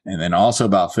And then also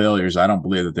about failures, I don't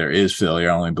believe that there is failure.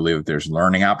 I only believe that there's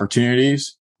learning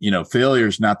opportunities. Failure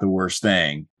is not the worst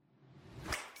thing.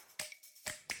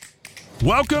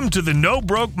 Welcome to the No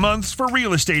Broke Months for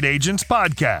Real Estate Agents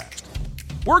podcast.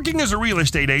 Working as a real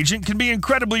estate agent can be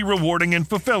incredibly rewarding and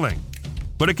fulfilling,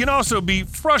 but it can also be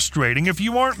frustrating if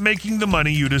you aren't making the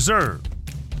money you deserve.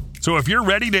 So if you're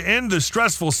ready to end the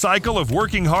stressful cycle of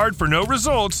working hard for no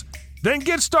results, then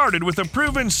get started with a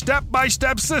proven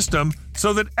step-by-step system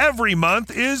so that every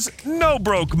month is no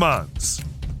broke months.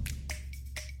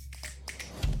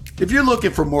 If you're looking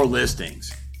for more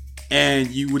listings and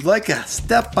you would like a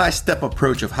step-by-step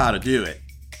approach of how to do it,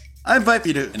 I invite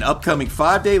you to an upcoming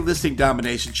 5-day listing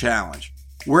domination challenge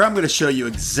where I'm going to show you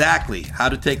exactly how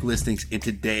to take listings in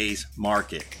today's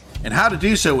market and how to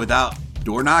do so without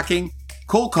door knocking,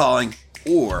 cold calling,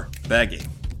 or begging.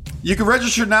 You can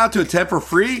register now to attend for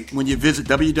free when you visit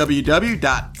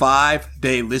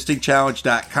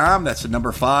www.5daylistingchallenge.com. That's the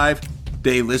number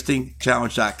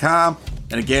 5daylistingchallenge.com.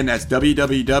 And again, that's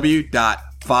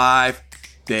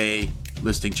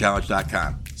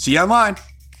www.5daylistingchallenge.com. See you online.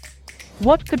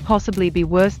 What could possibly be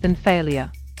worse than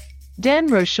failure? Dan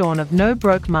Rochon of No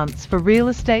Broke Months for Real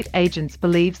Estate Agents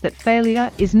believes that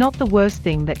failure is not the worst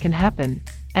thing that can happen,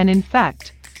 and in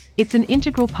fact, it's an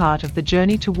integral part of the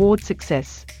journey toward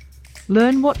success.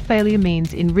 Learn what failure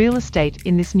means in real estate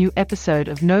in this new episode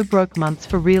of No Broke Months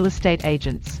for Real Estate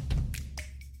Agents.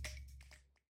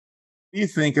 You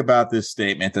think about this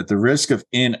statement that the risk of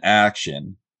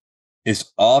inaction is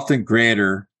often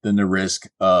greater than the risk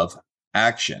of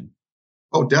action.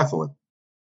 Oh, definitely.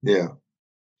 Yeah.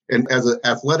 And as an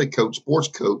athletic coach, sports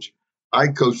coach, I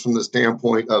coach from the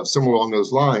standpoint of similar along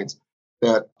those lines,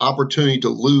 that opportunity to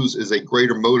lose is a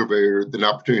greater motivator than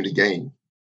opportunity to gain.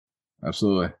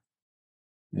 Absolutely.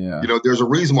 Yeah. There's a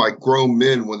reason why grown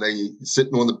men, when they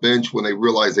sitting on the bench, when they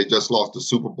realize they just lost the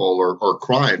Super Bowl, are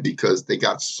crying because they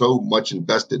got so much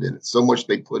invested in it, so much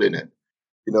they put in it.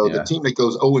 The team that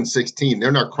goes 0-16,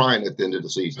 they're not crying at the end of the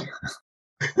season.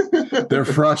 They're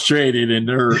frustrated and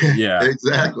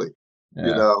exactly.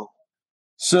 Yeah.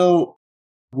 So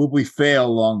will we fail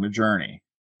along the journey?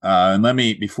 And let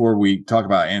me, before we talk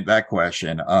about that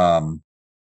question,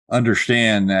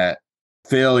 understand that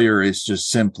failure is just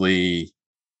simply,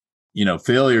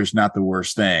 failure is not the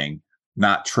worst thing.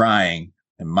 Not trying,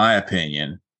 in my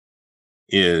opinion,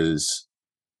 is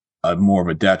more of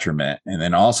a detriment. And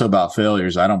then also about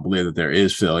failures, I don't believe that there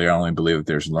is failure. I only believe that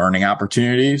there's learning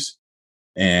opportunities.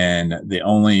 And the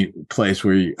only place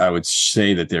where I would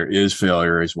say that there is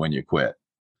failure is when you quit.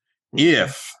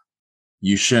 If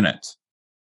you shouldn't.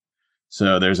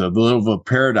 So there's a little of a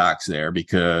paradox there,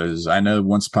 because I know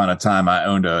once upon a time I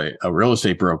owned a real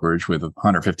estate brokerage with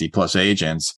 150 plus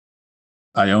agents.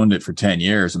 I owned it for 10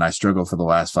 years and I struggled for the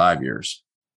last 5 years.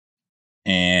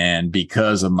 And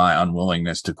because of my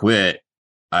unwillingness to quit,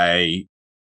 I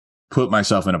put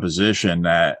myself in a position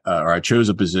or I chose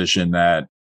a position that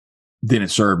didn't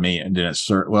serve me and it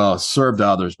served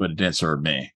others, but it didn't serve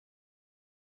me.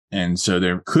 And so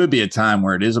there could be a time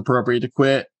where it is appropriate to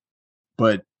quit,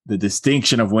 but the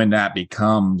distinction of when that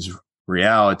becomes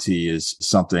reality is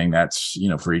something that's,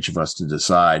 for each of us to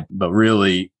decide. But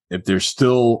really, if there's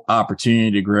still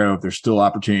opportunity to grow, if there's still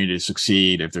opportunity to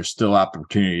succeed, if there's still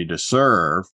opportunity to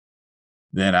serve,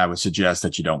 then I would suggest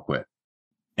that you don't quit.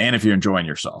 And if you're enjoying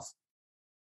yourself.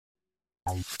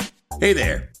 Hey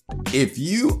there. If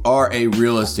you are a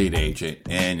real estate agent,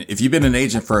 and if you've been an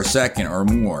agent for a second or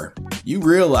more, you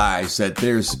realize that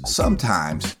there's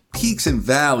sometimes peaks and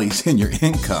valleys in your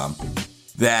income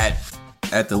that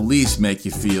at the least make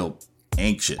you feel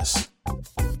anxious.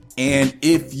 And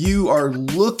if you are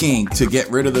looking to get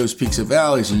rid of those peaks and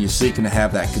valleys and you're seeking to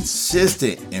have that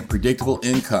consistent and predictable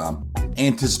income,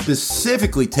 and to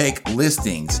specifically take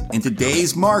listings in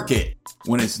today's market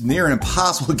when it's near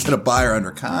impossible to get a buyer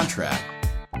under contract,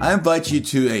 I invite you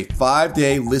to a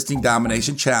 5-day listing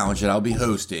domination challenge that I'll be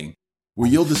hosting, where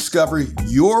you'll discover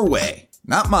your way,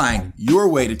 not mine, your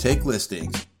way to take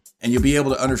listings. And you'll be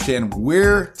able to understand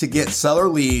where to get seller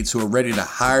leads who are ready to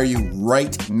hire you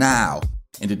right now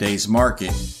in today's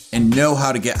market and know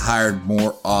how to get hired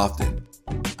more often.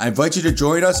 I invite you to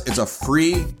join us. It's a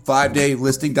free 5-day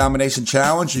listing domination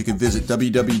challenge. You can visit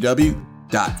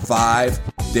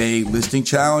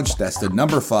www.5daylistingchallenge. That's the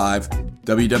number 5,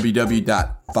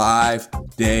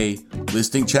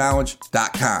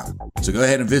 www.5daylistingchallenge.com. So go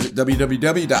ahead and visit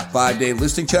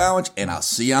www.5daylistingchallenge, and I'll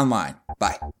see you online.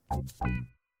 Bye.